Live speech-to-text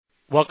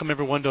Welcome,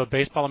 everyone, to a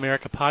Baseball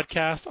America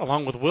podcast.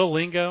 Along with Will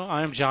Lingo,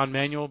 I am John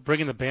Manuel,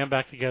 bringing the band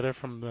back together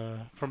from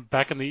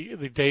back in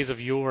the days of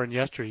yore and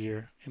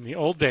yesteryear, in the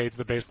old days of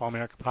the Baseball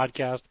America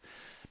podcast.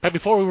 Back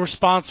before we were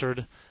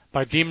sponsored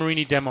by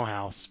DeMarini Demo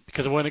House,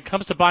 because when it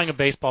comes to buying a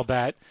baseball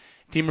bat,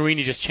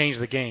 DeMarini just changed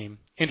the game.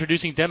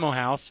 Introducing Demo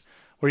House,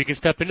 where you can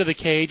step into the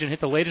cage and hit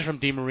the latest from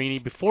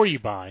DeMarini before you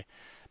buy,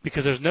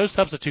 because there's no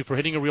substitute for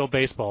hitting a real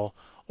baseball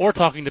or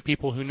talking to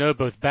people who know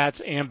both bats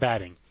and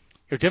batting.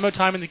 Your demo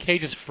time in the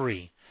cage is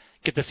free.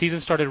 Get the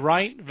season started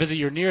right. Visit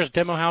your nearest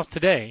demo house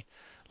today.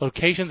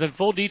 Locations and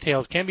full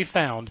details can be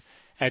found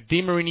at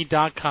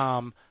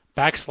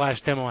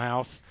demarini.com/demo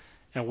house.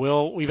 And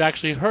we've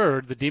actually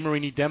heard the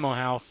DeMarini Demo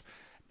House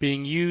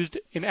being used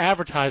in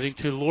advertising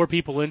to lure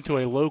people into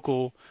a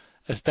local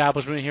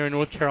establishment here in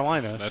North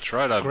Carolina. That's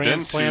right. I've Grand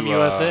been Slam to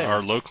USA.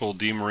 Our local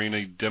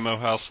DeMarini Demo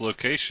House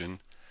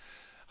location.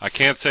 I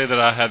can't say that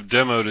I have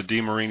demoed a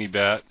DeMarini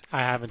bat. I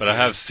haven't. But I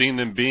have seen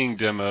them being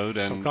demoed,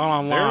 and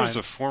gone online. there is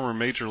a former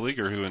major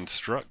leaguer who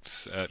instructs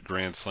at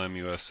Grand Slam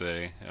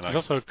USA. And There's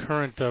also a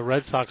current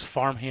Red Sox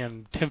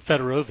farmhand, Tim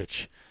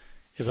Fedorovich,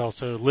 is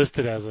also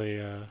listed as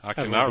a. I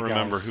cannot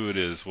remember who it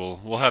is.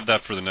 We'll have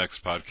that for the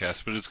next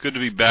podcast. But it's good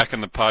to be back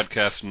in the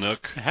podcast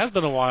nook. It has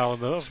been a while,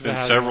 though. It's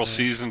been several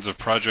seasons of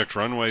Project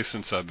Runway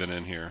since I've been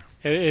in here.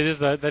 It is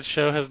that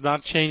show has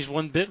not changed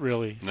one bit,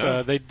 really.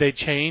 No. They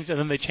changed, and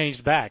then they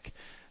changed back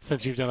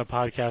since you've done a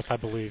podcast, I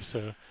believe.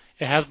 So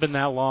it has been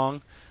that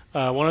long.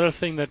 One other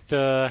thing that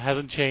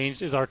hasn't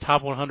changed is our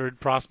top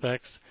 100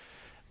 prospects.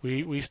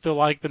 We still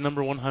like the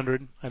number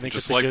 100. I think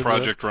just it's a like good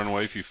Project list.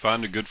 Runway, if you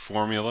find a good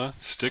formula,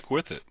 stick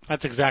with it.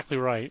 That's exactly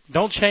right.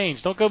 Don't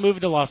change. Don't go moving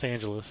to Los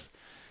Angeles.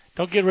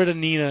 Don't get rid of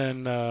Nina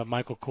and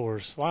Michael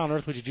Kors. Why on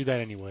earth would you do that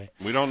anyway?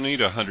 We don't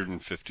need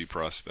 150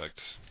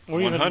 prospects.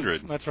 Or 100.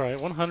 Even, that's right.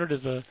 100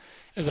 is a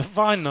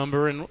fine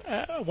number. And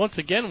once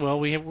again,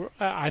 Will,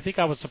 I think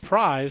I was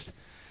surprised.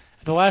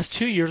 The last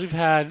 2 years, we've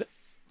had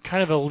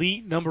kind of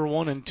elite number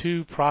 1 and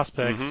 2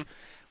 prospects. Mm-hmm.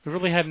 We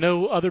really had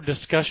no other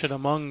discussion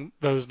among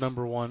those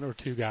number 1 or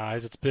 2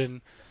 guys. It's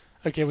been,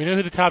 okay, we know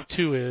who the top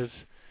 2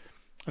 is,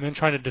 and then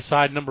trying to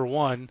decide number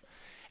 1.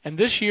 And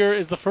this year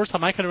is the first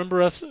time I can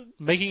remember us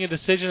making a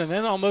decision and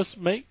then almost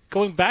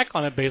going back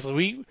on it,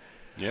 basically.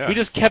 We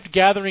just kept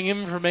gathering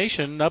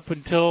information up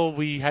until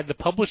we had to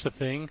publish the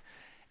thing,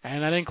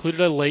 and that included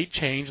a late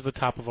change at the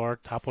top of our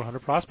top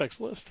 100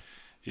 prospects list.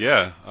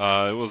 Yeah,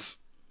 it was.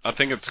 I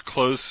think it's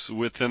close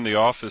within the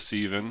office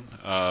even,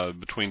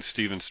 between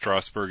Steven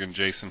Strasburg and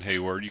Jason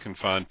Hayward. You can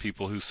find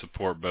people who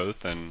support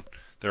both, and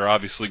there are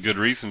obviously good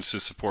reasons to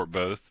support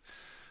both.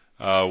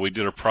 We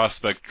did a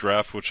prospect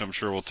draft, which I'm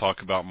sure we'll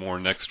talk about more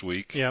next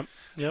week, Yep.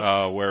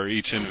 Where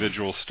each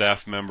individual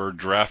staff member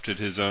drafted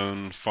his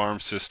own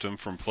farm system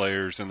from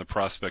players in the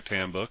prospect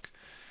handbook.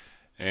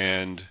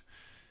 And,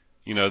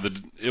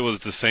 it was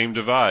the same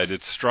divide.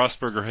 It's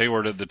Strasburg or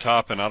Hayward at the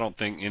top, and I don't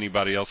think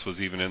anybody else was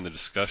even in the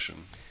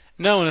discussion.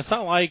 No, and it's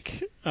not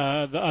like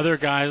the other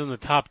guys in the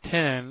top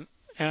 10,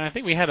 and I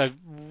think we had a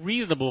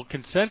reasonable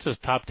consensus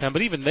top 10,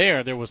 but even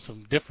there was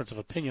some difference of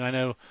opinion. I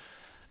know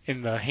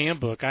in the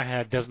handbook I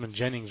had Desmond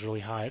Jennings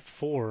really high at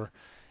 4.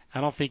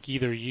 I don't think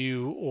either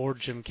you or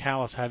Jim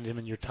Callis had him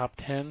in your top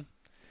 10.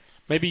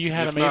 Maybe you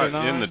had him 8 or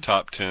 9. In the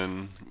top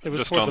 10,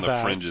 just on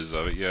the fringes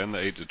of it. Yeah, in the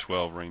 8 to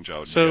 12 range, I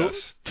would guess. So,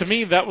 to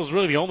me, that was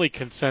really the only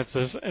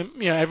consensus. And,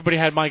 everybody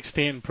had Mike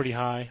Stanton pretty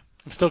high.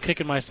 I'm still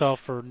kicking myself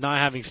for not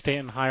having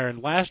Stanton higher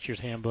in last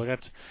year's handbook.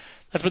 That's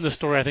been the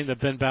story I think that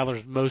Ben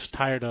Badler's most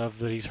tired of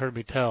that he's heard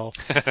me tell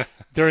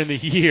during the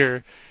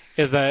year,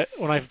 is that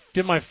when I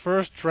did my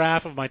first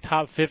draft of my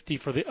top 50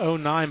 for the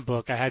 09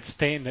 book, I had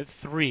Stanton at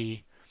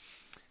 3.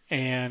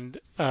 And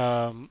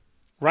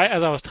right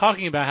as I was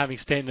talking about having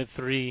Stanton at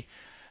 3,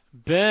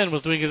 Ben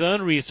was doing his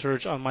own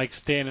research on Mike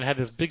Stanton and had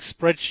this big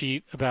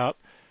spreadsheet about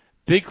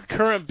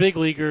current big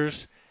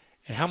leaguers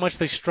and how much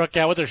they struck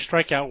out, what their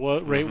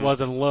strikeout rate was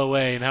in low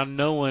A, and how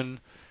no one,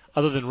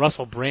 other than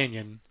Russell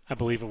Branyan, I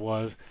believe it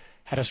was,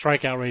 had a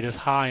strikeout rate as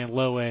high in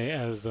low A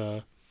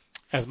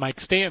as Mike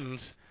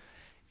Stanton's.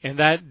 And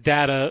that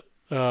data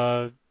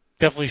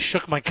definitely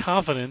shook my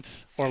confidence,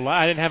 or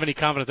I didn't have any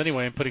confidence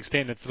anyway in putting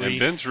Stanton at 3. And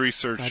Ben's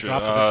research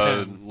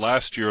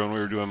last year when we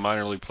were doing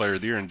Minor League Player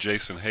of the Year and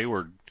Jason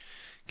Hayward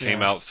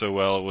came out so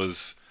well, it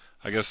was,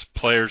 I guess,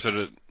 players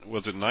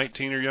was it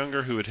 19 or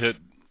younger who had hit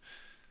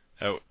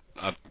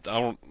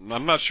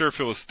I'm not sure if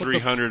it was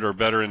 300 or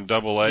better in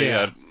Double-A.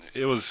 Yeah.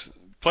 It was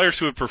players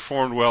who had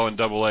performed well in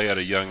Double-A at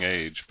a young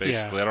age,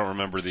 basically. Yeah. I don't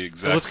remember the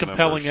exact numbers. It was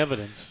compelling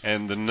evidence.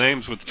 And the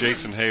names with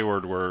Jason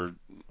Hayward were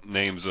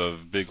names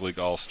of big league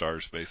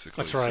all-stars,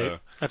 basically. That's right. So.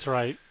 That's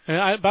right. But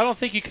I don't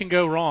think you can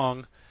go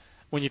wrong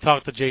when you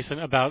talk to Jason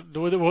about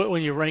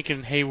when you're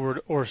ranking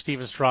Hayward or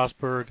Steven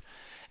Strasburg.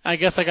 I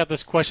guess I got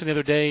this question the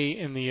other day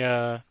in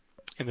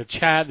the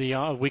chat,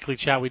 the weekly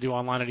chat we do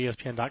online at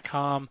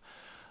ESPN.com.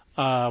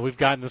 We've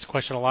gotten this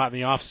question a lot in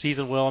the off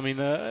season. Will, I mean,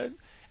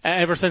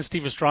 ever since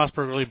Steven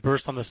Strasburg really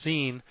burst on the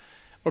scene,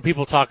 where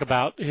people talk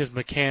about his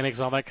mechanics,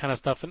 all that kind of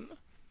stuff, and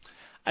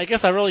I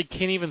guess I really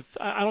can't even.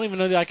 I don't even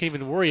know that I can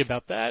even worry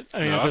about that. I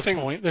mean, at this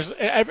point,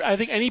 I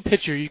think any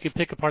pitcher you can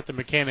pick apart the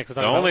mechanics.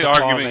 The only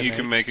argument you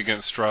can make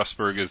against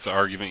Strasburg is the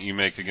argument you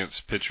make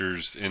against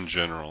pitchers in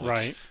general.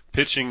 Right.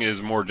 Pitching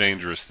is more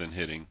dangerous than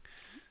hitting.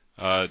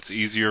 It's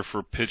easier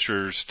for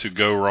pitchers to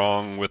go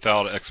wrong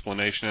without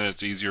explanation, and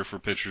it's easier for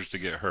pitchers to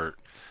get hurt.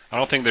 I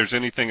don't think there's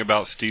anything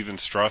about Steven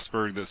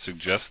Strasburg that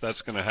suggests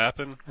that's going to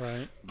happen.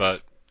 Right.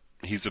 But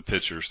he's a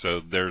pitcher,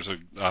 so there's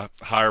a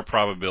higher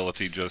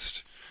probability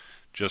just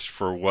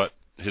for what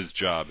his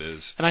job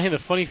is. And I think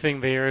the funny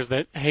thing there is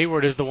that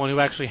Hayward is the one who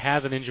actually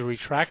has an injury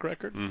track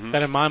record. Mm-hmm.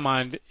 That, in my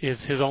mind,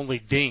 is his only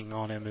ding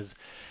on him. Is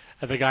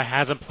the guy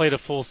hasn't played a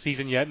full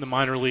season yet in the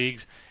minor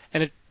leagues,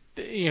 and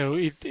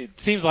it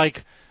seems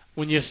like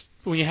when you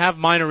have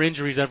minor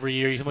injuries every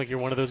year, you seem like you're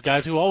one of those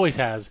guys who always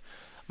has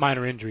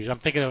minor injuries. I'm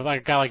thinking of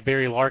like a guy like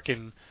Barry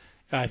Larkin.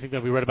 I think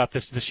that we read about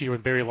this year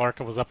when Barry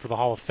Larkin was up for the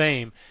Hall of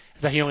Fame,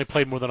 is that he only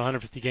played more than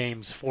 150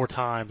 games 4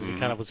 times, and he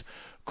kind of was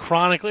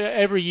chronically,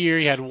 every year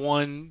he had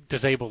one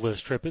disabled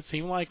list trip, it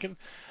seemed like. And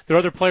there are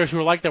other players who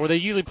are like that, where they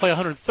usually play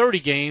 130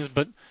 games,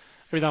 but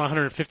maybe not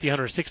 150,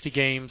 160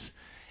 games.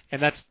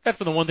 And that's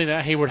been the one thing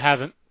that Hayward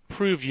hasn't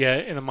proved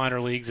yet in the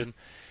minor leagues. And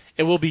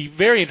it will be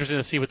very interesting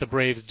to see what the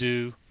Braves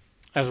do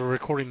as we're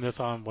recording this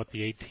on,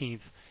 the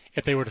 18th,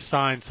 if they were to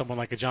sign someone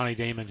like a Johnny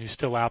Damon who's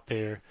still out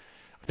there.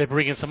 If they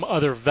bring in some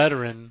other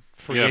veteran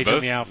free agent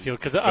in the outfield,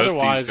 because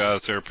otherwise, these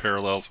guys, there are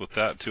parallels with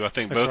that too. I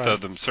think both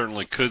of them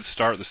certainly could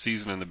start the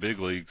season in the big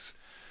leagues.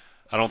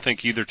 I don't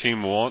think either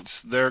team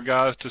wants their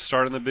guys to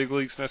start in the big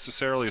leagues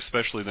necessarily,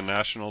 especially the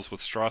Nationals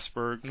with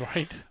Strasburg.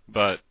 Right.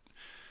 But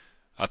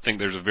I think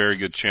there's a very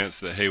good chance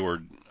that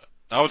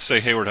I would say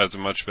Hayward has a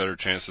much better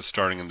chance of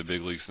starting in the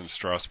big leagues than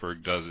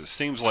Strasburg does. It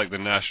seems like the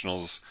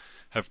Nationals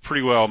have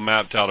pretty well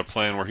mapped out a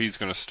plan where he's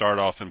going to start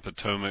off in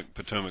Potomac.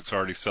 Potomac's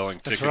already selling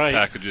ticket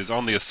packages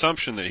on the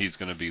assumption that he's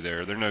going to be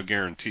there. There are no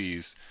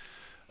guarantees.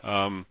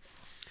 And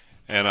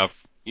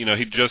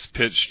he just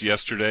pitched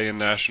yesterday in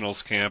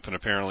Nationals camp, and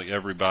apparently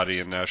everybody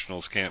in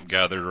Nationals camp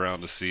gathered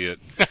around to see it.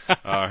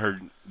 I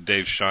heard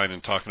Dave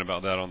Sheinin talking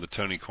about that on the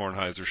Tony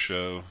Kornheiser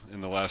show in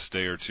the last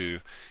day or two.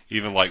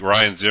 Even like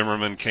Ryan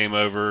Zimmerman came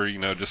over,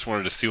 just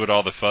wanted to see what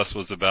all the fuss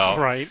was about.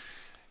 Right.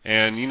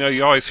 And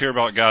you always hear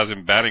about guys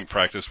in batting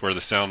practice where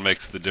the sound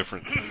makes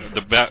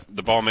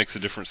the ball makes a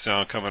different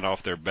sound coming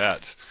off their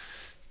bats.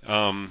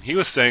 He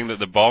was saying that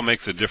the ball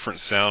makes a different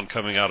sound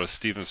coming out of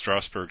Steven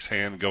Strasburg's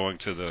hand going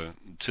to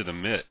the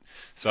mitt.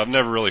 So I've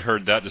never really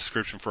heard that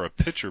description for a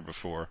pitcher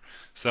before.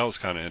 So that was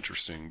kind of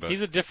interesting. But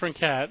he's a different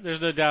cat.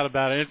 There's no doubt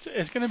about it.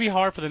 It's going to be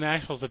hard for the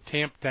Nationals to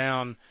tamp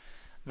down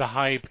the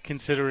hype,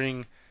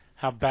 considering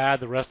how bad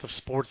the rest of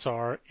sports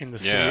are in the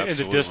city, in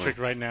the district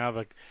right now.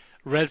 The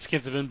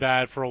Redskins have been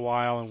bad for a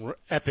while and were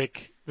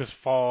epic this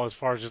fall as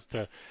far as just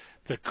the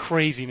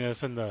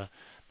craziness and the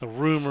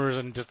rumors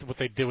and just what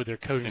they did with their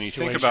coaching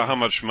situation. And you think about how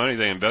much money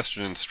they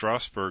invested in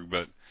Strasburg,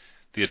 but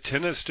the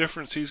attendance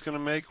difference he's going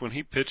to make when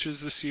he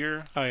pitches this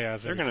year,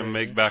 they're going to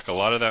make back a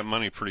lot of that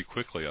money pretty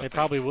quickly, I think.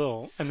 Probably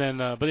will. And then,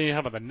 but then you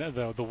have about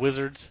the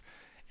Wizards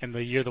and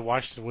the year the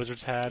Washington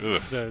Wizards had,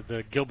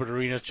 the Gilbert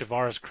Arenas,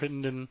 Javaris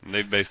Crittenden. And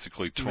they've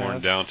basically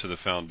torn down to the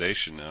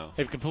foundation now.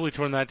 They've completely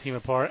torn that team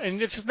apart. And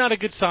it's just not a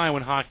good sign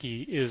when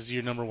hockey is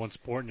your number one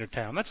sport in your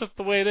town. That's just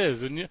the way it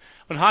is. When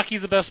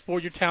hockey's the best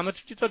sport in your town,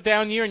 it's a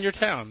down year in your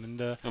town.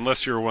 And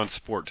unless you're a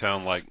one-sport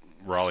town like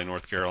Raleigh,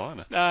 North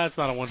Carolina. It's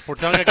not a one-sport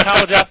town. We got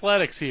college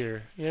athletics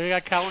here. We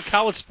got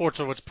college sports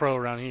are what's pro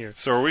around here.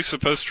 So are we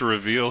supposed to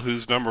reveal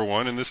who's number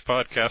one in this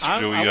podcast,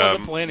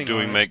 or do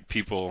we make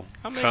people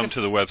come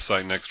to the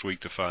website next week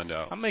to find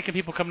out? I'm making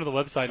people come to the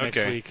website next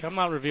week. I'm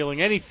not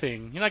revealing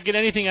anything. You're not getting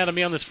anything out of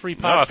me on this free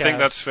podcast. No, I think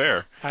that's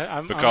fair.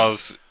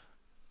 Because,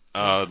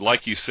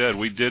 like you said,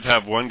 we did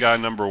have one guy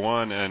number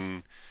one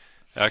and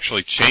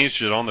actually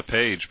changed it on the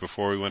page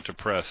before we went to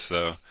press,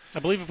 so... I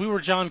believe if we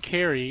were John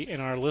Kerry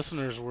and our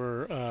listeners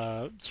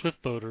were Swift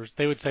voters,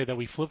 they would say that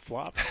we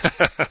flip-flopped.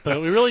 But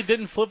we really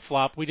didn't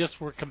flip-flop. We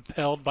just were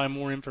compelled by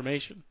more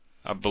information.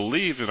 I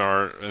believe in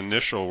our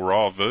initial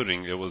raw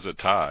voting, it was a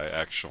tie,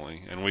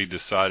 actually. And we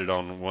decided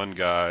on one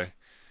guy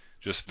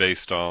just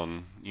based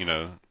on,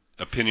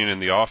 opinion in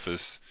the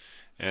office.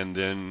 And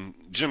then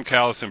Jim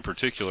Callis in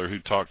particular, who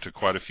talked to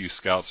quite a few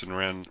scouts and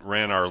ran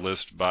our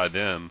list by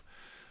them,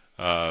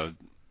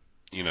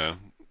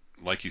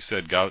 like you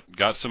said,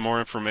 got some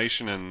more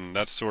information, and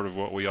that's sort of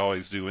what we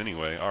always do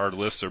anyway. Our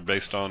lists are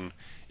based on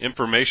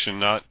information,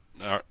 not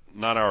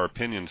our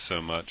opinions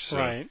so much. So.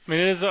 Right. I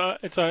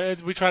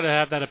mean, we try to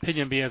have that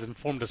opinion be as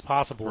informed as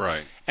possible.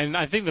 Right. And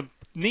I think the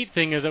neat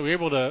thing is that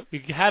we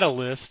had a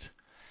list,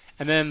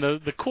 and then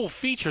the cool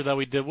feature that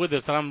we did with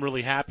this that I'm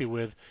really happy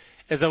with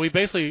is that we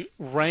basically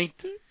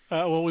ranked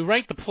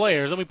the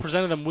players, and we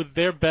presented them with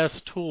their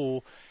best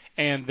tool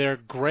and their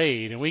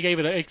grade, and we gave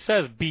it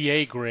says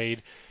BA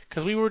grade.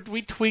 Because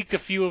we tweaked a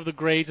few of the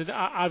grades, and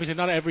obviously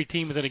not every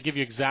team is going to give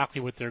you exactly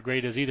what their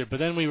grade is either. But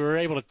then we were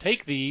able to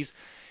take these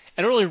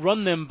and really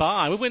run them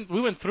by.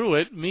 We went through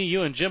it. Me,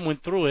 you, and Jim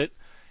went through it.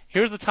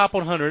 Here's the top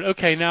 100.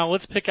 Okay, now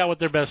let's pick out what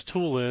their best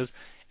tool is,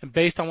 and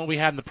based on what we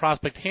had in the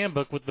prospect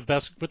handbook, what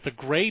the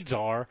grades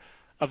are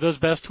of those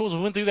best tools.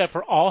 We went through that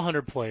for all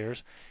 100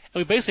 players,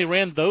 and we basically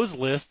ran those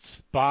lists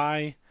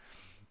by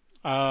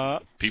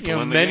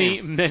people in the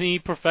game.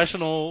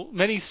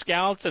 many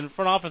scouts and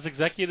front office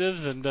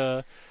executives, and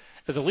there's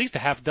at least a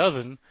half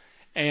dozen,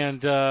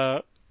 and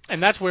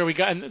that's where we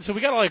got. And so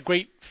we got a lot of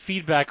great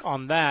feedback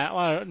on that. A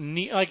lot of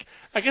neat,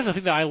 I guess the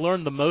thing that I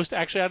learned the most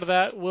actually out of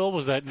that, Will,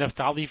 was that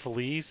Neftali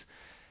Feliz,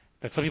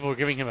 that some people were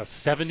giving him a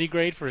 70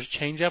 grade for his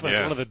changeup, and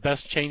it's one of the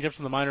best changeups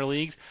in the minor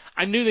leagues.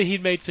 I knew that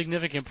he'd made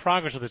significant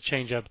progress with his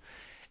changeup,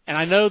 and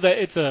I know that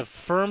it's a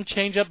firm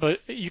changeup, but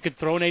you could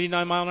throw an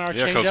 89-mile-an-hour changeup.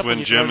 Yeah, because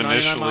when Jim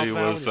initially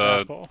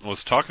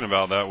was talking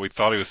about that, we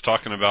thought he was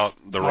talking about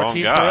the wrong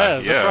guy.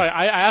 Perez, yeah. That's right.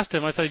 I asked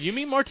him, I said, you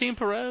mean Martin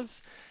Perez?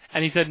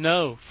 And he said,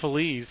 no,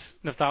 Feliz,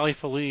 Neftali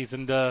Feliz.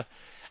 And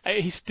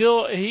he's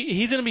going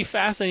to be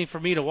fascinating for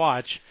me to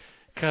watch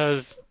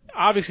because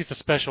obviously it's a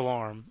special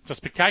arm. It's a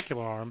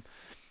spectacular arm.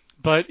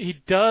 But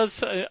he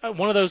does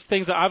one of those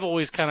things that I've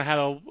always kind of had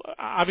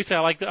obviously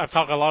I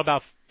talk a lot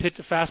about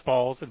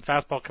fastballs and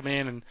fastball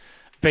command and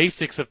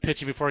basics of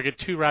pitching before I get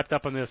too wrapped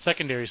up on the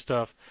secondary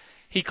stuff.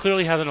 He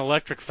clearly has an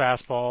electric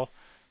fastball.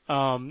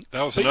 That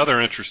was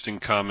another interesting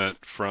comment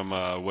from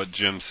what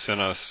Jim sent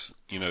us,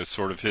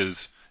 sort of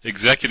his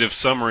executive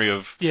summary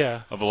of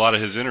a lot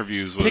of his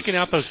interviews was picking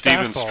out those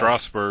Steven fastballs.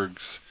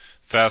 Strasburg's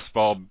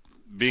fastball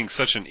being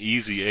such an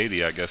easy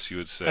 80, I guess you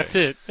would say. That's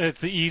it. It's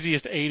the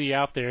easiest 80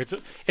 out there.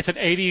 It's an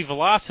 80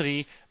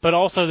 velocity, but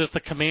also that the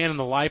command and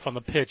the life on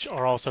the pitch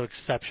are also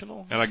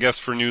exceptional. And I guess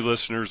for new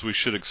listeners, we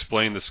should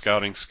explain the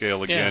scouting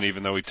scale again,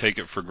 even though we take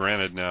it for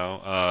granted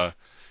now.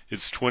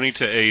 It's 20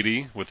 to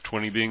 80, with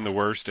 20 being the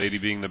worst, 80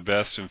 being the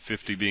best, and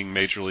 50 being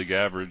major league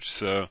average.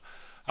 So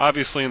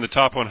obviously in the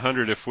top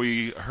 100, if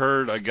we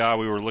heard a guy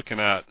we were looking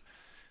at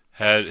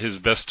had his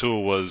best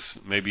tool was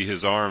maybe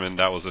his arm, and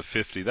that was a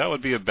 50. That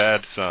would be a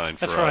bad sign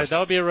for us. That's right. That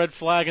would be a red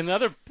flag. And the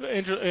other,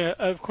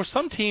 of course,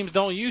 some teams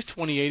don't use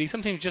 20/80.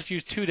 Some teams just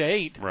use 2 to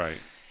 8. Right.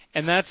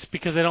 And that's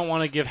because they don't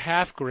want to give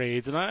half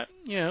grades. And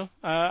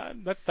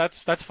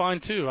that's fine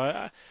too.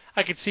 I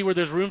could see where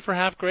there's room for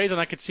half grades, and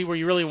I could see where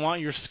you really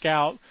want your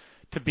scout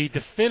to be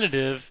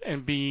definitive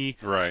and be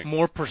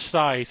more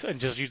precise and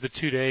just use the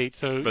 2 to 8.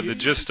 But the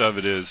gist of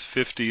it is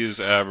 50 is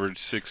average,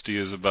 60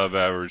 is above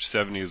average,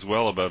 70 is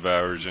well above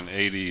average, and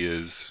 80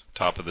 is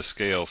top of the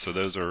scale. So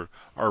those are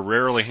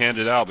rarely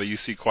handed out, but you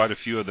see quite a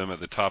few of them at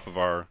the top of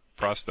our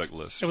prospect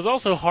list. It was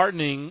also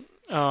heartening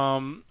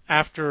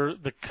after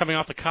coming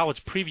off the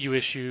college preview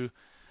issue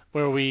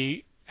where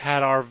we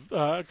had our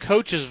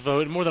coaches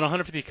vote, more than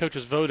 150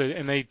 coaches voted,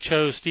 and they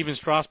chose Steven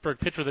Strasburg,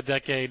 pitcher of the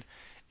decade,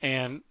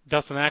 and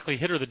Dustin Ackley,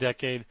 hitter of the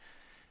decade.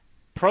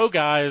 Pro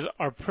guys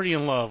are pretty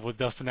in love with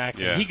Dustin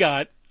Ackley. Yeah.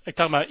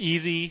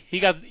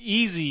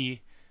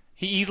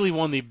 He easily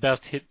won the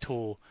best hit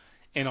tool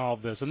in all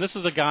of this. And this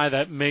is a guy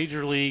that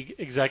major league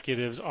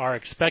executives are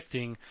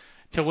expecting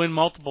to win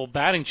multiple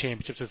batting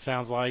championships, it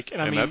sounds like.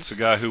 And I mean, that's the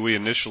guy who we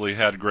initially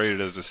had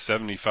graded as a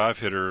 75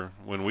 hitter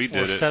when we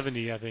did or it.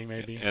 70, I think,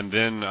 maybe. And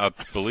then I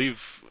believe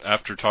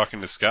after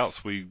talking to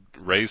scouts, we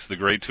raised the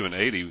grade to an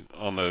 80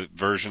 on the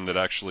version that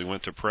actually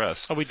went to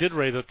press. Oh, we did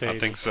raise it to 80. I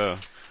think so.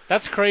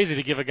 That's crazy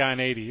to give a guy an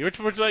 80. We're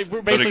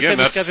basically saying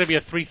this guy's going to be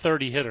a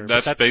 330 hitter.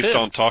 That's based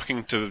on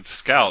talking to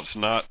scouts,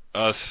 not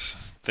us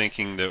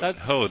thinking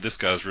that this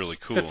guy's really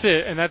cool. That's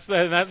it, and that's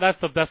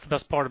the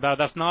best part about it.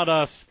 That's not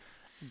us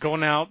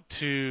going out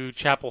to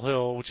Chapel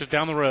Hill, which is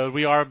down the road.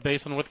 We are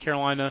based on North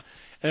Carolina,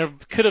 and there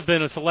could have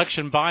been a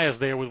selection bias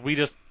there.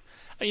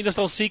 You just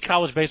don't see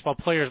college baseball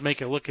players make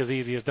it look as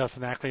easy as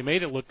Dustin Ackley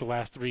made it look the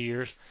last 3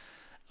 years.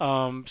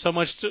 So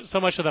much so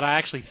that I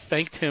actually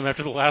thanked him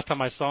after the last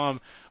time I saw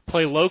him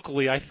play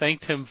locally. I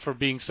thanked him for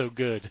being so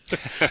good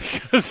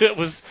because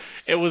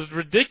it was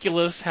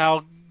ridiculous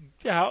how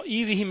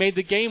easy he made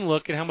the game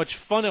look and how much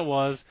fun it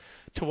was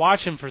to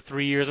watch him for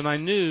 3 years. And I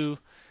knew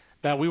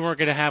that we weren't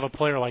going to have a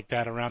player like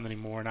that around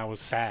anymore, and I was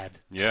sad.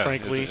 Yeah,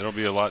 frankly, it'll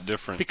be a lot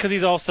different because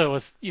he's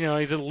also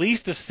he's at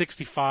least a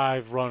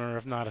 65 runner,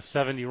 if not a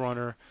 70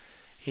 runner.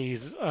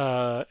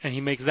 And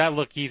he makes that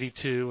look easy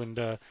too. And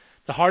the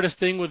hardest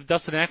thing with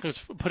Dustin Ackley was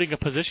putting a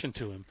position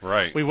to him.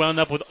 Right. We wound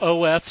up with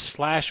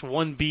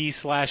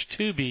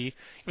OF/1B/2B.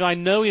 I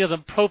know he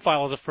doesn't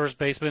profile as a first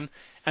baseman.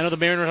 I know the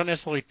Mariners aren't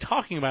necessarily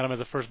talking about him as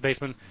a first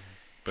baseman.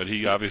 But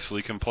he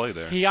obviously can play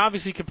there. He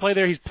obviously can play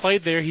there. He's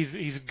played there.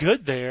 He's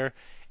good there.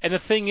 And the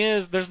thing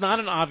is, there's not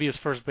an obvious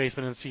first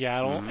baseman in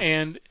Seattle. Mm-hmm.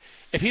 And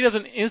if he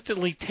doesn't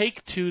instantly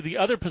take to the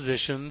other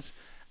positions,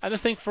 I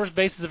just think first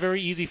base is a very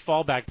easy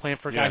fallback plan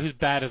for a guy whose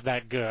bat is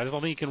that good. I just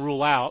don't think you can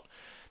rule out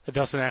that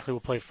Dustin Ackley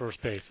will play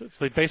first base. It's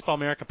the Baseball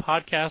America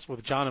podcast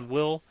with John and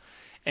Will.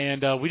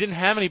 And we didn't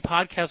have any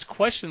podcast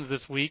questions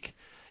this week.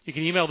 You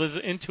can email this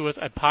into us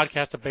at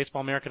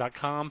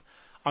podcast@baseballamerica.com.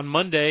 On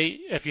Monday,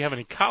 if you have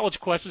any college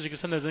questions, you can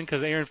send those in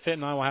because Aaron Fitt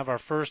and I will have our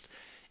first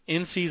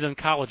in-season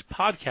college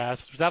podcast,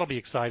 which that'll be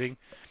exciting.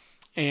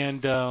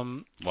 And a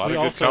lot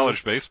of good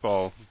college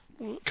baseball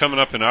coming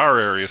up in our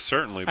area,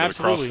 certainly, but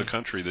Absolutely. across the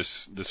country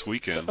this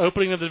weekend.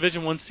 Opening of the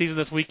Division I season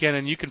this weekend,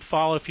 and you can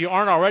follow, if you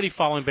aren't already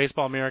following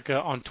Baseball America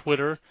on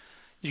Twitter,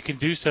 you can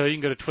do so. You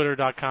can go to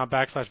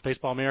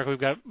twitter.com/Baseball America. We've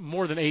got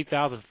more than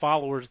 8,000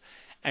 followers.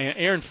 And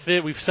Aaron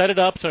Fitt, we've set it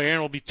up so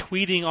Aaron will be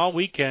tweeting all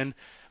weekend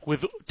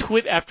with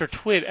twit after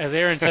twit, as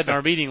Aaron said in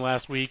our meeting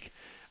last week.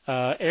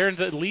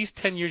 Aaron's at least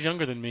 10 years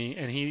younger than me,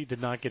 and he did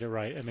not get it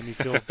right. It made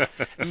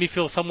me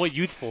feel somewhat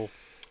youthful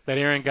that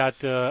Aaron got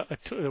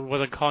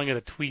wasn't calling it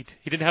a tweet.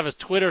 He didn't have his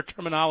Twitter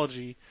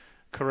terminology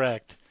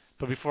correct.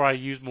 But before I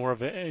use more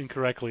of it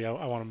incorrectly, I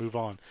want to move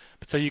on.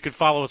 But so you can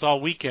follow us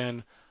all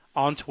weekend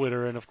on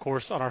Twitter and, of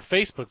course, on our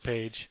Facebook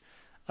page,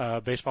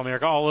 Baseball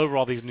America, all over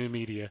all these new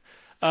media.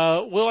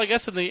 Well, I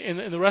guess in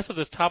the rest of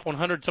this top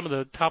 100, some of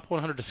the top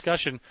 100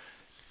 discussion,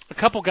 a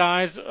couple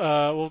guys.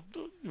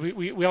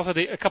 We also had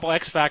a couple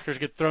X factors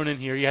get thrown in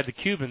here. You had the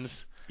Cubans,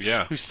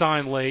 who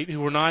signed late, who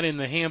were not in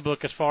the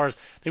handbook as far as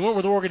they weren't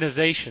with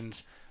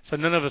organizations. So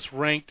none of us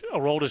ranked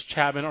Aroldis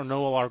Chapman or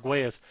Noah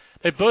Arguelles.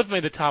 They both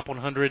made the top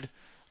 100,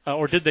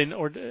 or did they?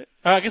 Or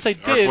I guess they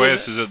did.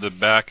 Arguelles is at the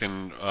back,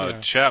 and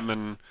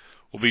Chapman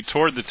will be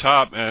toward the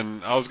top,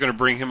 and I was going to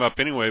bring him up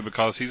anyway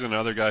because he's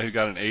another guy who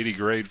got an 80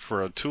 grade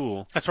for a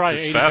tool. That's right,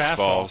 his 80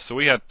 fastball. So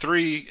we had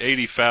 3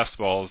 80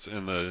 fastballs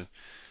in the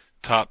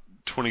top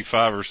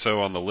 25 or so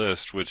on the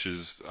list, which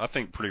is, I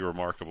think, pretty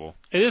remarkable.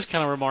 It is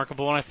kind of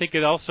remarkable, and I think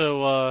it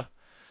also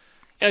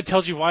it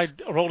tells you why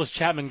Aroldis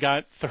Chapman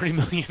got $30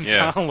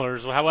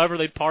 million. However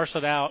they parse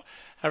it out,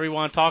 however you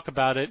want to talk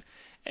about it.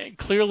 And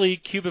clearly,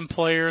 Cuban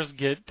players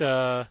get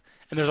and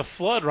there's a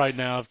flood right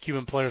now of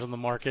Cuban players on the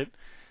market.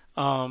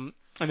 And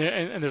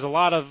there's a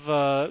lot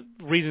of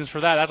reasons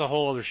for that. That's a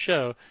whole other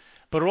show.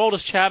 But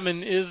Aroldis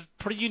Chapman is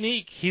pretty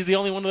unique. He's the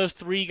only one of those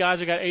 3 guys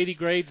who got 80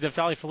 grades.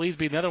 Neftali Feliz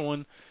being another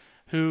one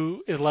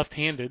who is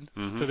left-handed.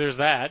 Mm-hmm. So there's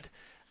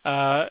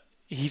that.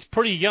 He's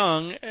pretty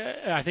young.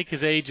 I think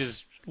his age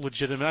is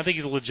legitimate. I think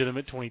he's a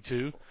legitimate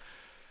 22.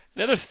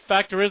 The other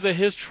factor is that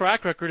his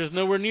track record is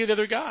nowhere near the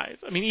other guys.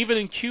 I mean, even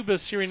in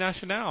Cuba's Serie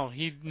Nacional,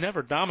 he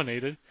never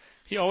dominated.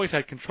 He always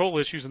had control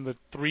issues in the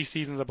 3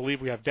 seasons I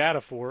believe we have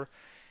data for.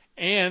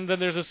 And then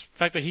there's this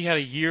fact that he had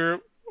a year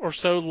or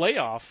so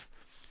layoff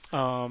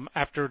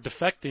after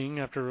defecting,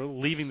 after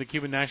leaving the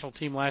Cuban national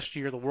team last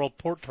year, the World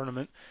Port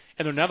Tournament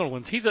in the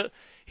Netherlands. He's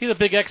a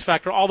big X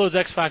factor. All those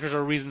X factors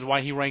are reasons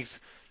why he ranks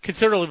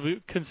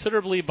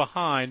considerably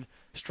behind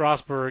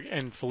Strasburg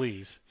and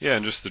Feliz. Yeah,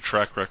 and just the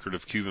track record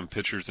of Cuban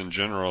pitchers in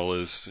general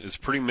is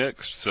pretty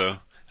mixed. So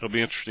it'll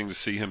be interesting to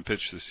see him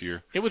pitch this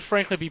year. It would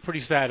frankly be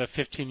pretty sad if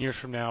 15 years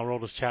from now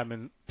Aroldis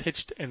Chapman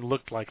pitched and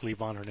looked like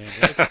Livan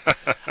Hernandez.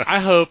 I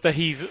hope that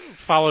he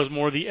follows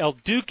more the El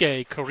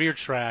Duque career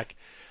track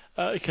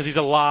because he's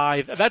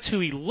alive. That's who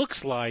he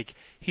looks like.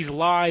 He's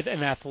lithe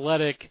and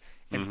athletic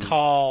and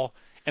tall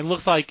and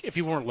looks like, if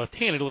he weren't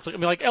left-handed, it looks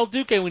like El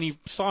Duque, when you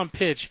saw him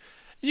pitch,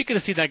 you could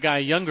have seen that guy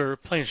younger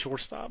playing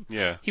shortstop.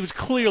 Yeah. He was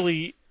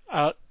clearly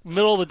a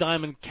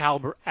middle-of-the-diamond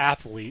caliber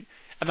athlete.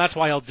 And that's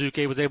why El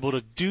Duque was able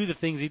to do the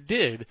things he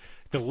did.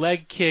 The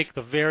leg kick,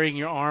 the varying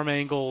your arm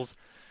angles,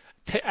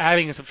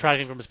 adding and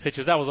subtracting from his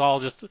pitches. That was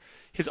all just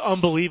his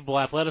unbelievable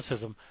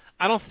athleticism.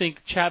 I don't think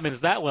Chapman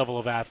is that level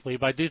of athlete,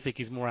 but I do think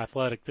he's more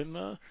athletic than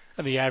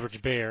the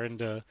average Bear. And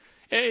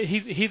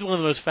he's one of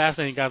the most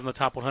fascinating guys in the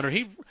top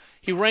 100.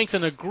 He ranks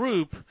in a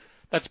group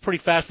that's a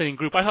pretty fascinating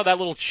group. I thought that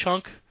little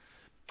chunk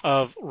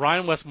of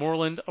Ryan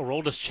Westmoreland,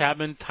 Aroldis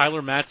Chapman,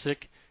 Tyler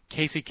Matzik,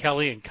 Casey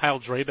Kelly, and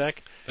Kyle Drabeck.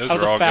 Those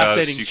are all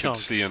guys you could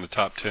see in the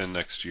top 10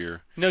 next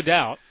year. No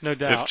doubt.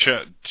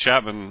 If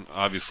Chapman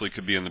obviously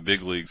could be in the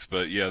big leagues,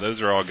 but yeah,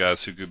 those are all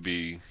guys who could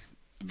be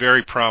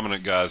very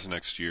prominent guys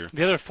next year.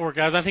 The other 4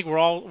 guys, I think we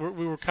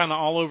were kind of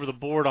all over the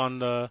board on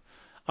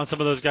some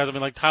of those guys. I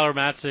mean, like Tyler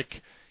Matzik.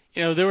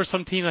 You know, there were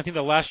some teams I think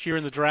that last year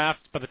in the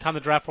draft, by the time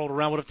the draft rolled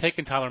around, would have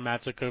taken Tyler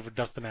Matzik over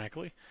Dustin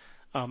Ackley.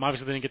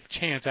 Obviously, they didn't get the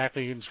chance.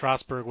 Ackley and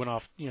Strasburg went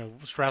off. You know,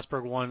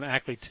 Strasburg won,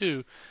 Ackley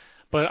 2.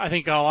 But I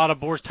think a lot of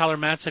boards, Tyler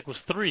Matzik was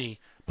 3,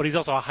 but he's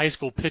also a high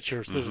school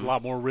pitcher, so there's a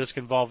lot more risk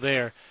involved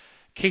there.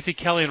 Casey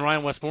Kelly and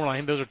Ryan Westmoreland, I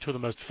think those are 2 of the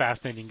most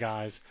fascinating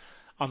guys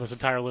on this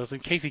entire list.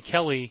 And Casey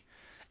Kelly,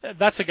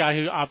 that's a guy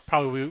who I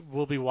probably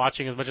will be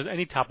watching as much as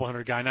any top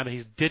 100 guy now that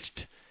he's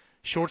ditched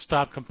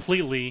shortstop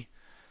completely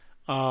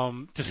to see how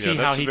he takes off. Yeah,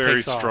 that's a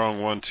very strong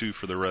 1-2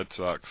 for the Red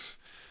Sox.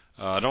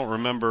 I don't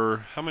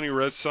remember how many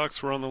Red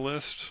Sox were on the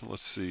list.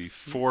 Let's see,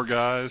 4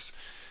 guys.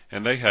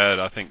 And they had,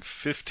 I think,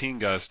 15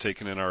 guys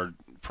taken in our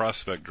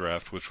prospect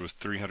draft, which was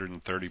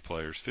 330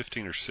 players,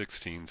 15 or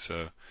 16.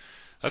 So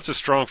that's a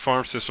strong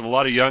farm system. A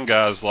lot of young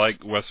guys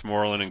like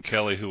Westmoreland and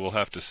Kelly who will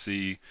have to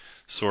see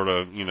sort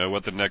of, you know,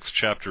 what the next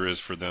chapter is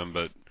for them,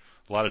 but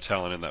a lot of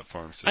talent in that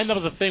farm system. And that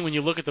was the thing, when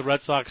you look at the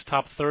Red Sox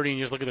top 30 and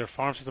you just look at their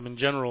farm system in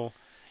general,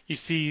 you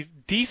see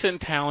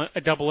decent talent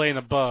at AA and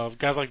above.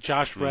 Guys like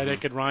Josh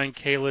Reddick and Ryan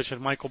Kalish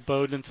and Michael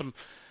Bowden and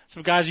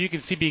some guys you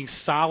can see being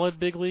solid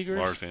big leaguers.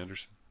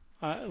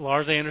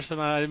 Lars Anderson,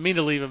 I didn't mean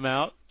to leave him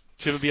out.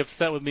 Jim would be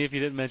upset with me if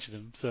you didn't mention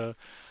him. So,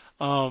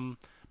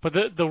 but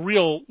the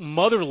real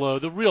mother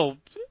lode, the real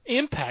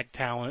impact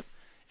talent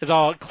is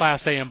all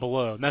Class A and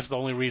below, and that's the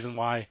only reason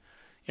why.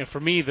 For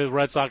me, the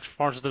Red Sox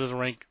farm system doesn't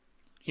rank,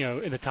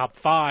 in the top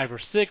 5 or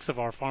 6 of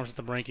our farm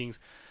system rankings.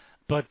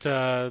 But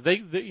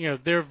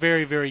they're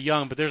very, very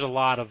young. But there's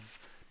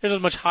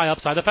as much high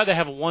upside. The fact they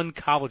have one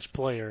college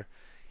player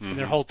in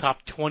their whole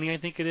top 20, I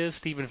think it is,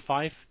 Stephen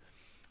Fife,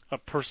 a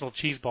personal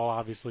cheeseball,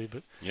 obviously.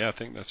 But yeah, I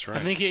think that's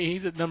right. I think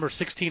he's at number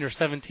 16 or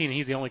 17. And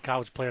he's the only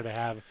college player they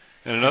have.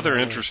 And another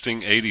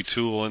interesting 80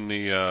 tool in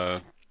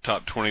the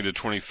top 20 to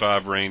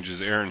 25 range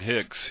is Aaron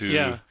Hicks,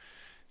 who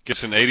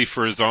gets an 80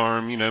 for his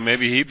arm.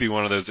 Maybe he'd be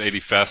one of those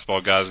 80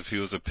 fastball guys if he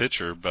was a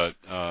pitcher, but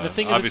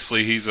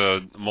obviously he's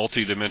a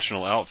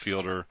multi-dimensional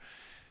outfielder.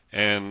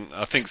 And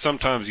I think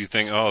sometimes you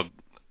think,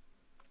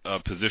 a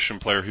position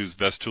player whose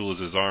best tool is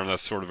his arm,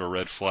 that's sort of a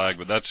red flag,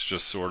 but that's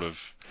just sort of...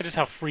 That's just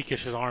how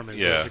freakish his arm is,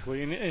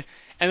 basically.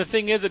 And the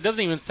thing is, it doesn't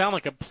even sound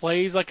like it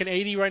plays like an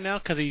 80 right now,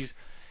 because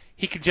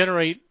he can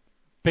generate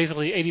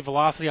basically 80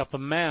 velocity off the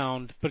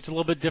mound, but it's a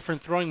little bit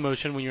different throwing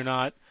motion when you're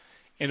not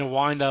in a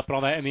windup and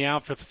all that in the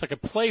outfield. It's like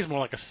it plays more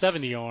like a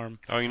 70 arm.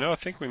 Oh, I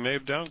think we may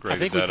have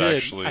downgraded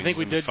actually. I think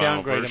we did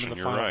downgrade him in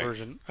the final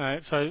version.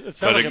 So it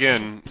sounds like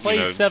it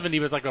plays 70,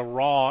 but it's like a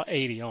raw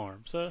 80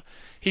 arm. So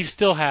he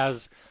still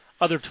has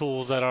other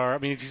tools that are,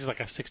 he's like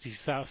a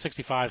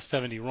 65,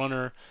 70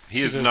 runner.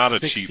 He is not a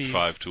cheap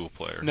 5-tool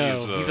player.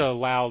 No, he's a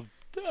loud,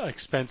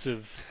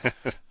 expensive,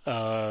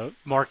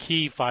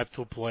 marquee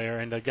 5-tool player,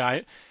 and a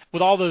guy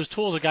with all those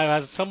tools, a guy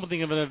who has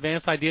something of an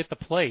advanced idea at the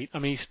plate.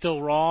 He's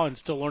still raw and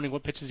still learning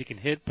what pitches he can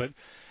hit, but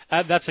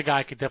that's a guy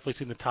I could definitely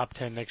see in the top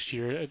 10 next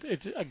year.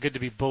 It's good to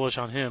be bullish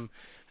on him.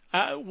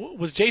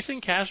 Was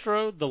Jason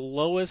Castro the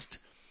lowest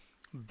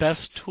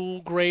best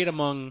tool grade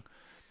among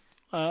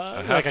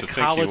like a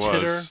college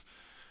hitter?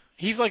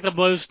 He's like the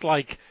most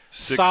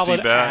solid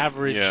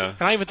average. Yeah.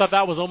 And I even thought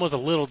that was almost a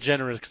little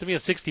generous, because to me a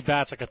 60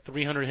 bat's like a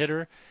 300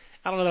 hitter.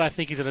 I don't know that I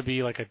think he's going to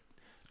be like a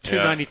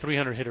 290,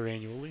 300 hitter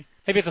annually.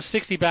 Maybe it's a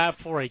 60 bat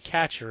for a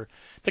catcher.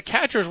 The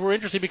catchers were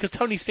interesting because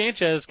Tony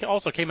Sanchez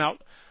also came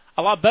out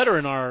a lot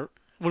better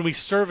when we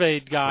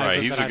surveyed guys.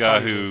 Right, he's a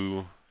guy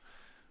who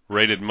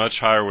rated much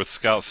higher with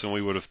scouts than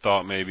we would have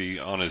thought maybe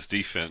on his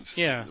defense.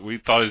 Yeah. We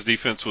thought his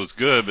defense was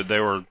good, but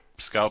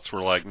scouts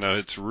were like, no,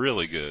 it's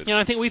really good.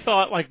 I think we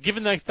thought,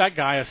 given that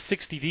guy a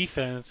 60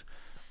 defense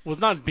was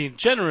not being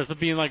generous, but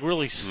being,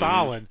 really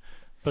solid.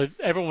 But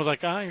everyone was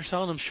like, you're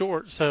selling him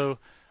short. So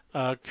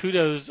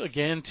kudos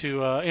again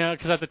to,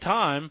 because at the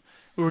time,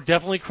 we were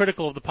definitely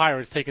critical of the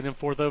Pirates taking him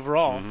 4th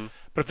overall. Mm-hmm.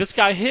 But if this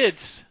guy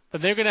hits,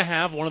 then they're going to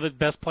have one of the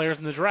best players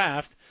in the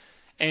draft.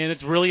 And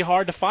it's really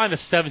hard to find a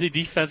 70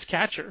 defense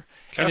catcher.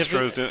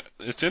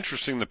 It's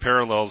interesting the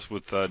parallels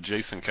with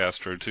Jason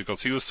Castro, too,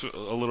 because he was a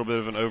little bit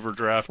of an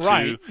overdraft, too.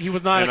 Right. He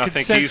was not a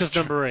consensus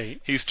number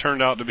 8. He's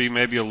turned out to be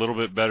maybe a little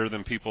bit better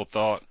than people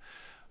thought.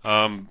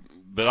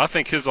 But I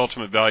think his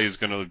ultimate value is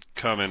going to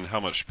come in how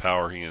much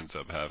power he ends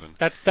up having.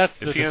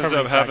 If he ends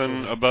up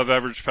having above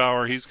average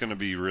power, he's going to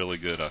be really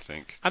good, I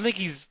think. I think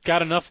he's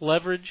got enough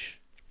leverage.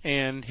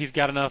 And he's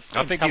got enough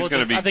I think he's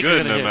going to be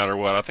good no matter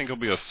what. I think he'll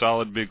be a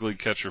solid big league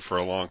catcher for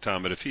a long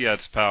time. But if he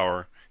adds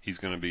power, he's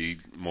going to be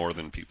more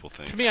than people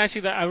think. To me, I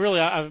see that.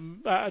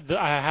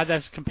 I had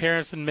that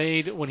comparison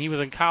made when he was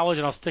in college,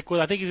 and I'll stick with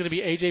it. I think he's going to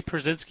be A.J.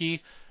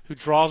 Pierzynski, who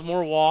draws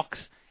more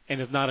walks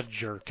and is not a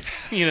jerk.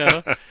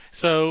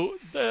 So,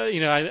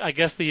 I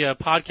guess the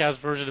podcast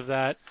version of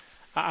that,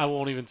 I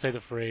won't even say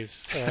the phrase.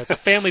 It's a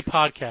family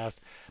podcast.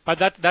 But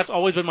that's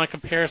always been my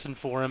comparison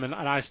for him, and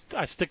I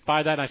stick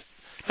by that, and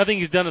nothing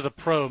he's done as a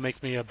pro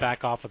makes me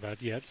back off of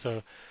that yet.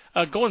 So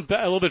going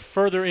a little bit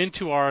further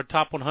into our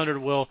top 100,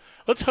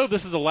 let's hope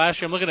this is the last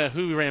year. I'm looking at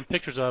who we ran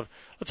pictures of.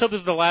 Let's hope this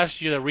is the last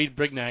year that Reed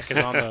Brignac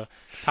is on the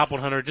top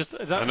 100.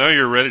 I know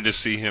you're ready to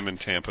see him in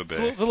Tampa Bay.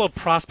 There's a little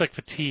prospect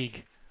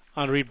fatigue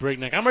on Reed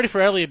Brignac. I'm ready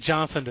for Elliott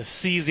Johnson to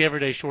seize the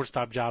everyday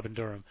shortstop job in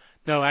Durham.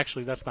 No,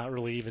 actually, that's not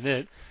really even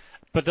it.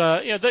 But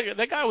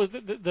that guy was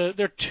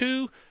there are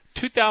 2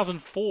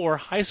 2004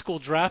 high school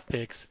draft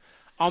picks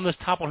on this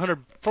top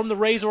 100 from the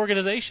Rays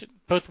organization.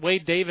 Both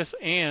Wade Davis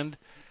and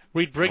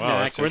Reed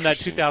Brignac were in that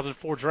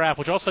 2004 draft,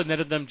 which also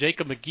netted them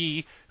Jacob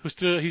McGee, who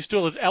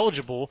still is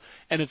eligible,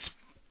 and it's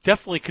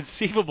definitely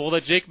conceivable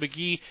that Jake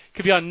McGee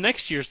could be on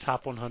next year's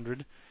top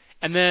 100.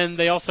 And then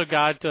they also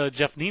got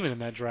Jeff Neiman in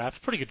that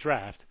draft. Pretty good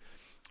draft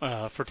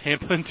for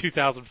Tampa in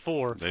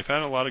 2004. They've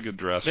had a lot of good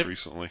drafts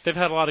recently. They've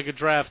had a lot of good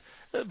drafts.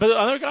 But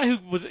another guy who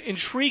was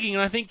intriguing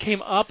and I think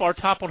came up our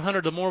top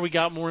 100 the more we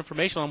got more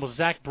information on was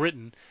Zach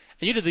Britton.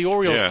 And you did the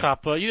Orioles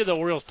top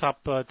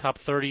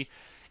 30,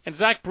 and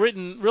Zach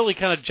Britton really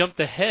kind of jumped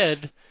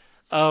ahead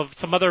of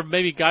some other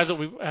maybe guys that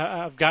we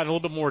have gotten a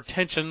little bit more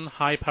attention,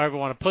 hype, however you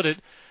want to put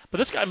it. But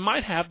this guy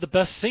might have the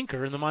best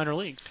sinker in the minor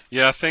leagues.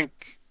 Yeah, I think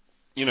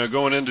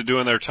going into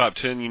doing their top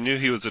 10, you knew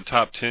he was a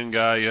top 10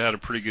 guy. He had a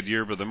pretty good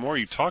year, but the more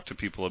you talk to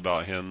people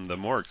about him, the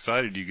more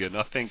excited you get. And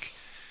I think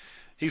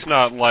he's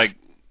not like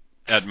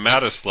at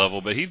Mattis level,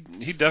 but he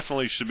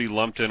definitely should be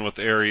lumped in with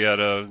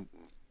Arrieta.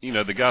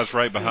 The guy's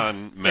right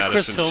behind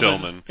Mattis and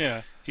Tillman.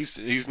 Yeah.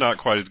 He's not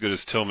quite as good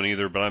as Tillman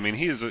either, but I mean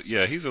he's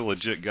a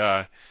legit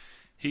guy.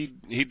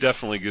 he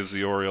definitely gives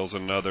the Orioles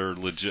another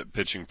legit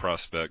pitching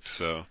prospect.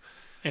 So.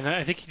 And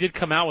I think he did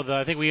come out with that.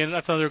 I think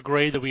that's another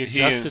grade that we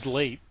adjusted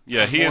late.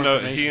 Yeah, he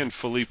and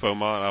Philippe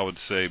Aumont, I would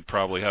say,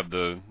 probably have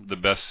the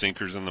best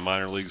sinkers in the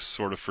minor leagues,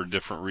 sort of for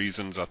different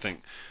reasons. I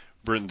think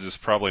Britton's is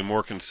probably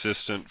more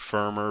consistent,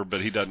 firmer, but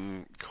he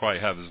doesn't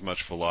quite have as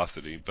much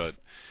velocity.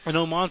 And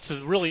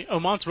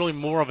Aumant's really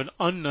more of an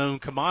unknown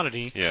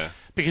commodity. Yeah.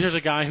 Because there's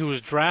a guy who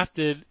was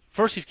drafted.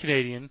 First, he's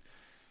Canadian,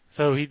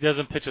 so he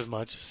doesn't pitch as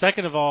much.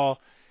 Second of all,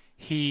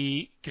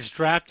 he gets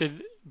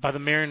drafted by the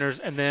Mariners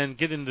and then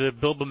get into the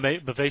Bill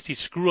Bavasi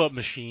screw-up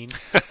machine.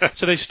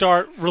 So they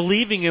start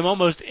relieving him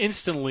almost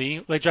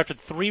instantly. They drafted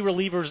 3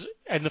 relievers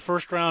in the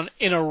first round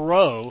in a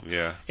row.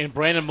 Yeah. In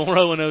Brandon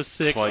Morrow in 06.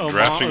 It's like Aumont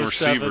drafting 07.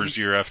 receivers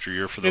year after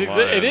year for the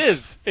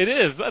Lions. It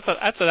is.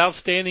 That's an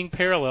outstanding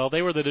parallel.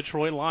 They were the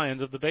Detroit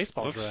Lions of the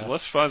baseball draft.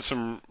 Let's find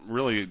some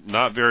really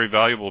not very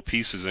valuable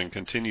pieces and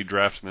continue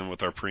drafting them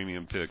with our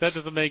premium picks. That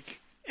doesn't make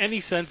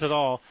any sense at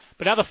all.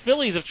 But now the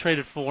Phillies have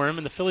traded for him,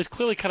 and the Phillies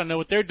clearly kind of know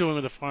what they're doing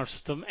with the farm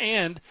system,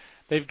 and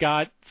they've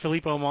got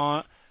Philippe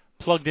Aumont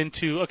plugged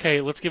into,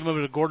 okay, let's give him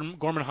over to Gorman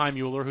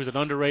Heimuller, who's an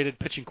underrated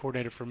pitching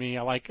coordinator for me.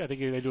 I think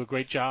they do a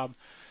great job.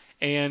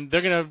 And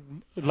they're going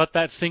to let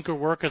that sinker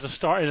work as in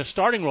a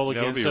starting role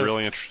again. It'll be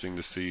really interesting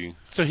to see.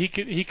 So he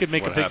could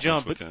make a big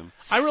jump. But him.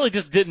 I really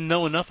just didn't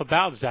know enough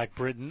about Zach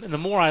Britton, and the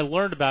more I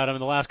learned about him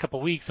in the last couple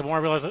of weeks, the more I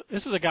realized that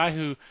this is a guy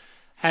who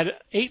had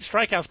 8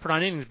 strikeouts per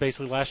 9 innings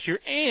basically last year,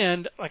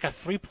 and like a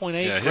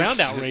 3.8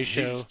 ground-out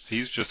ratio.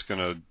 He's just going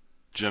to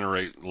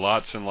generate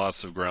lots and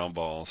lots of ground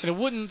balls. And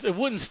it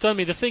wouldn't stun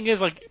me. The thing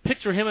is, like,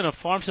 picture him in a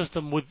farm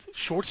system with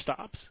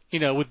shortstops,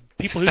 with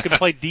people who can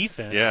play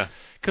defense. Yeah.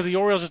 Because the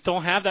Orioles just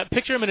don't have that.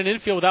 Picture him in an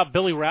infield without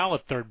Billy Rowell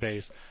at third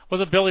base.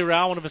 Wasn't Billy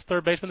Rowell one of his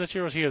third basemen this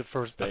year, or was he at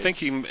first base? I think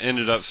he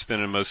ended up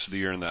spending most of the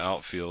year in the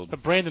outfield.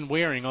 But Brandon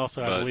Waring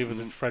also, I believe, was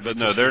in Frederick.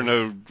 But no, there are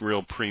no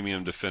real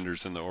premium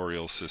defenders in the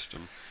Orioles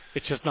system.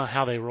 It's just not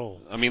how they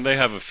roll. I mean, they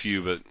have a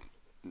few, but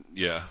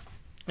yeah.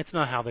 It's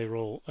not how they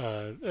roll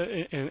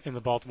in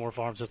the Baltimore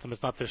farm system.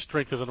 It's not their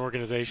strength as an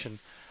organization.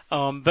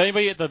 But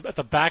anybody at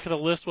the back of the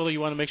list, Willie,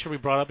 you want to make sure we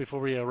brought up before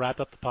we wrap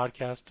up the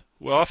podcast?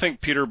 Well, I think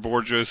Peter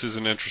Bourjos is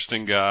an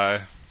interesting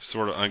guy,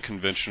 sort of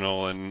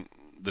unconventional, and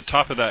the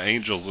top of that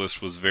Angels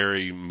list was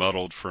very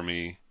muddled for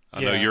me. I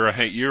know you're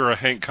a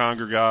Hank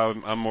Conger guy.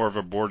 I'm more of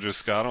a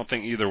Bourjos guy. I don't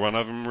think either one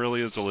of them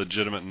really is a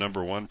legitimate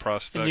number 1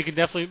 prospect. And you can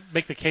definitely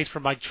make the case for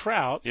Mike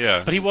Trout.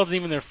 Yeah. But he wasn't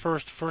even their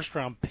first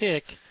round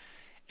pick.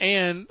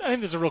 And I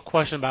think there's a real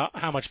question about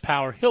how much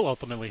power he'll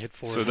ultimately hit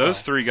for. So those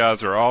 3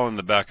 guys are all in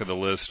the back of the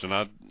list, and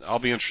I'll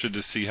be interested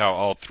to see how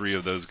all 3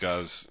 of those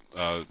guys,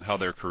 how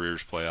their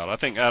careers play out. I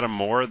think Adam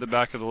Moore at the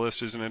back of the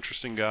list is an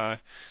interesting guy.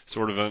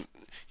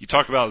 You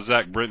talk about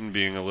Zach Britton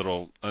being a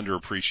little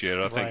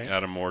underappreciated. I think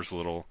Adam Moore's a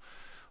little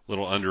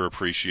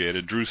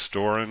underappreciated. Drew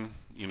Storen,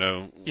 what's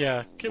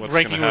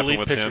going to happen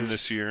with him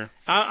this year?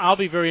 I'll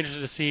be very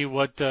interested to see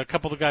what a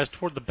couple of the guys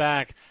toward the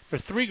back. There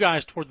are 3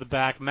 guys toward the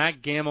back: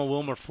 Matt Gamble,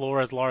 Wilmer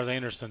Flores, Lars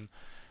Anderson.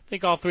 I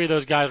think all 3 of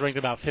those guys ranked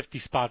about 50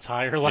 spots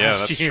higher last year.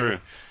 Yeah, that's true.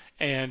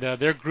 And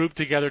they're grouped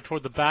together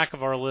toward the back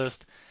of our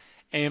list.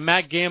 And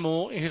Matt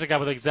Gamble, he's a guy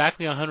with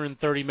exactly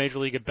 130 Major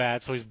League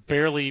at-bats, so he's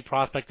barely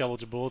prospect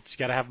eligible. You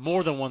got to have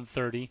more than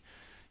 130.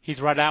 He's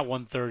right at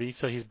 130,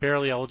 so he's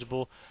barely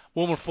eligible.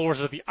 Wilmer Flores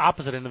is at the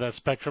opposite end of that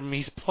spectrum.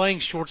 He's playing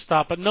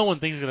shortstop, but no one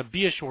thinks he's going to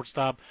be a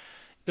shortstop.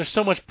 There's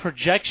so much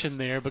projection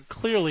there, but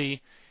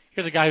clearly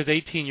here's a guy who's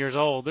 18 years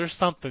old. There's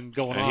something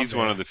going on. And he's there.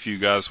 One of the few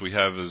guys we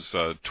have as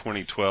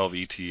 2012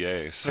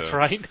 ETA. So. That's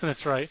right.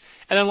 That's right.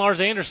 And then Lars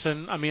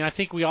Anderson, I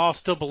think we all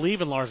still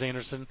believe in Lars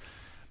Anderson,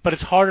 but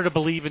it's harder to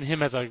believe in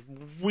him as a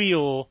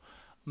real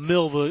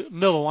middle of the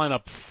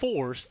lineup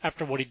force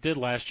after what he did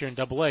last year in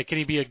Double-A. Can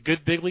he be a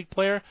good big league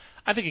player?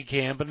 I think he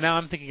can, but now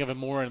I'm thinking of him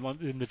more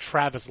in the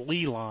Travis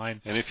Lee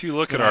line. And if you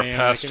look at our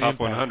past top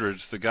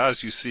 100s, the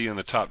guys you see in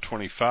the top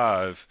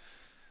 25,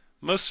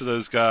 most of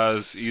those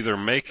guys either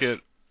make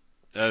it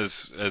as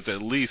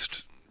at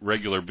least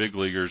regular big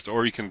leaguers,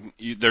 or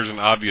there's an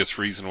obvious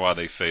reason why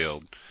they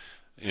failed,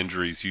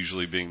 injuries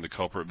usually being the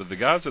culprit. But the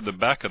guys at the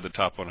back of the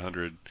top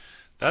 100,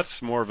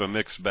 that's more of a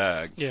mixed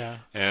bag. Yeah.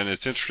 And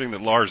it's interesting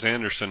that Lars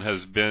Anderson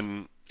has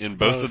been in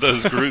both of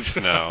those groups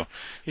now.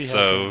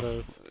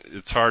 So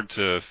it's hard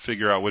to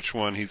figure out which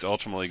one he's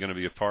ultimately going to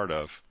be a part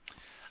of.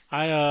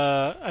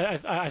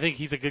 I think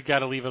he's a good guy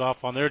to leave it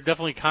off on. There are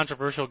definitely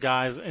controversial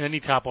guys in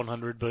any top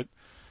 100, but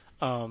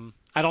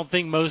I don't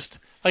think most,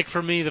 like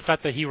for me, the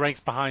fact that he ranks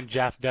behind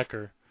Jeff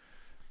Decker,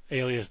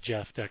 alias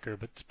Jeff Decker,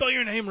 but spell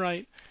your name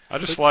right.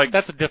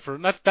 That's a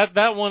different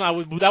that one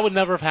that would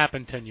never have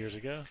happened 10 years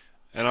ago.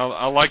 And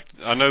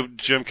I know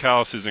Jim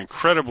Callis is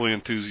incredibly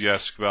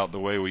enthusiastic about the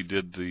way we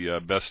did the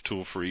best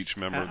tool for each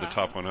member of the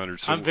top 100.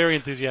 So I'm very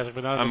enthusiastic,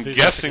 but I'm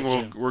guessing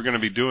we're going to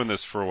be doing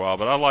this for a while.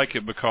 But I like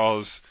it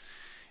because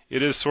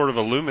it is sort of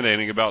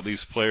illuminating about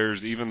these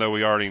players, even though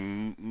we already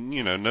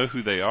know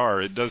who they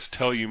are. It does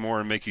tell you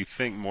more and make you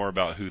think more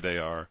about who they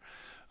are.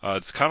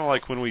 It's kind of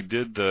like when we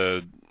did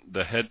the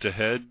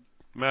head-to-head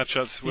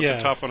matchups with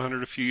the top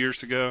 100 a few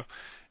years ago,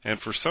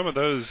 and for some of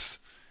those,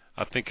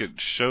 I think it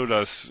showed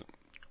us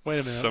Wait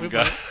a minute. some we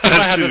guys might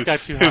have this guy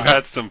too who high.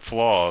 had some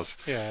flaws.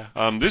 Yeah.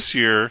 This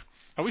year,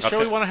 Are we sure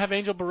we want to have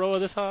Angel Baroa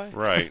this high?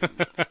 right?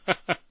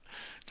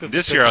 Just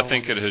This year, I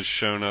think it has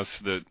shown us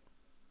that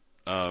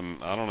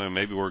I don't know.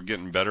 Maybe we're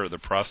getting better at the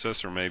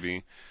process, or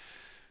maybe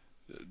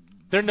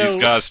these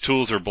guys'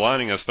 tools are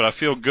blinding us. But I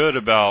feel good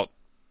about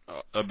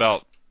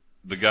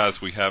the guys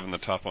we have in the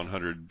top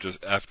 100 just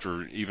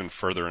after even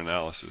further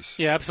analysis.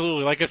 Yeah,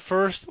 absolutely. Like at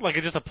first,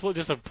 just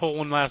to pull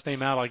one last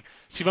name out, like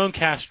Simone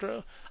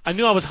Castro. I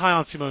knew I was high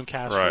on Simone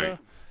Castro, right?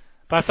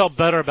 But I felt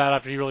better about it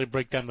after you really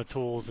break down the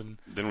tools. And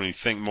then when you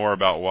think more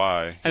about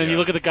why, and then you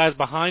look at the guys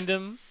behind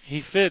him,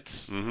 he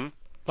fits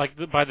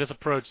by this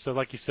approach. So,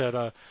 like you said,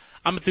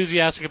 I'm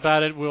enthusiastic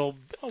about it. We'll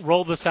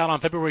roll this out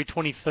on February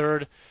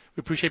 23rd.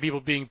 We appreciate people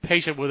being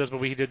patient with us, but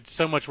we did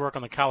so much work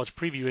on the college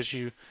preview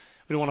issue.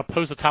 We don't want to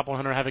post the top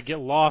 100, have it get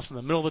lost in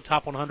the middle of the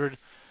top 100,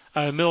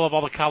 in the middle of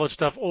all the college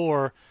stuff,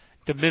 or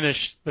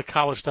diminish the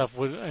college stuff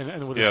with the season.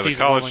 The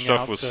college stuff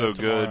out was so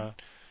good,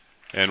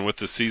 and with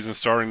the season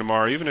starting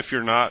tomorrow, even if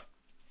you're not,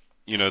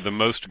 the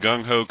most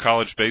gung-ho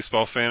college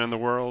baseball fan in the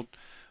world,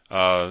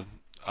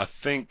 I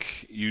think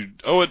you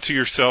owe it to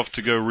yourself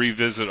to go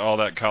revisit all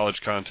that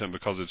college content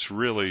because it's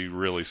really,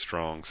 really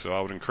strong. So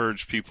I would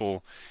encourage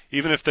people,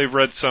 even if they've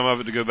read some of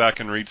it, to go back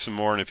and read some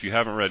more. And if you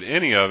haven't read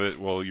any of it,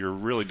 well, you're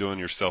really doing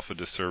yourself a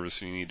disservice,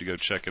 and you need to go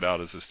check it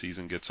out as the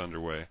season gets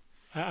underway.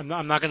 I'm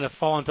not going to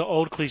fall into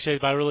old cliches,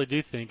 but I really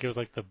do think it was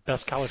like the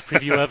best college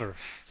preview ever.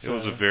 It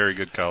was a very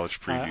good college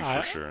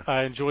preview for sure.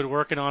 I enjoyed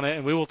working on it,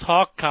 and we will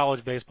talk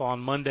college baseball on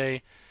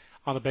Monday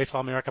on the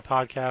Baseball America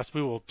podcast.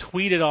 We will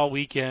tweet it all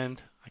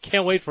weekend. I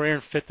can't wait for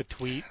Aaron Fitt to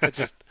tweet.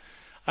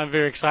 I'm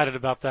very excited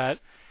about that.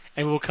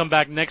 And we'll come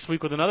back next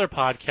week with another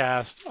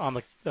podcast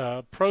on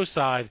the pro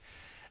side,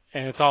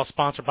 and it's all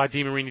sponsored by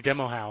DeMarini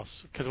Demo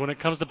House. Because when it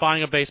comes to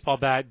buying a baseball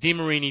bat,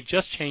 DeMarini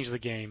just changed the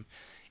game.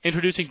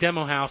 Introducing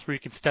Demo House, where you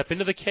can step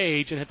into the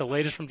cage and hit the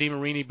latest from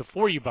DeMarini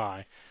before you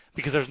buy,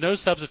 because there's no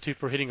substitute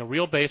for hitting a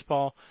real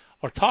baseball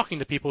or talking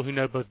to people who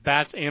know both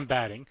bats and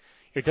batting.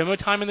 Your demo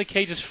time in the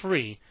cage is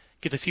free.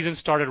 Get the season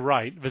started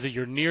right. Visit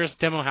your nearest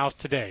Demo House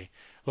today.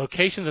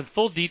 Locations and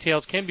full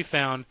details can be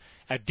found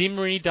at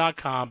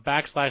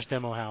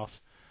demarini.com/Demo House.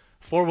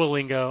 For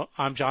Willingo,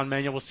 I'm John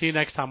Manuel. We'll see you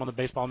next time on the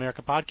Baseball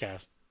America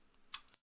podcast.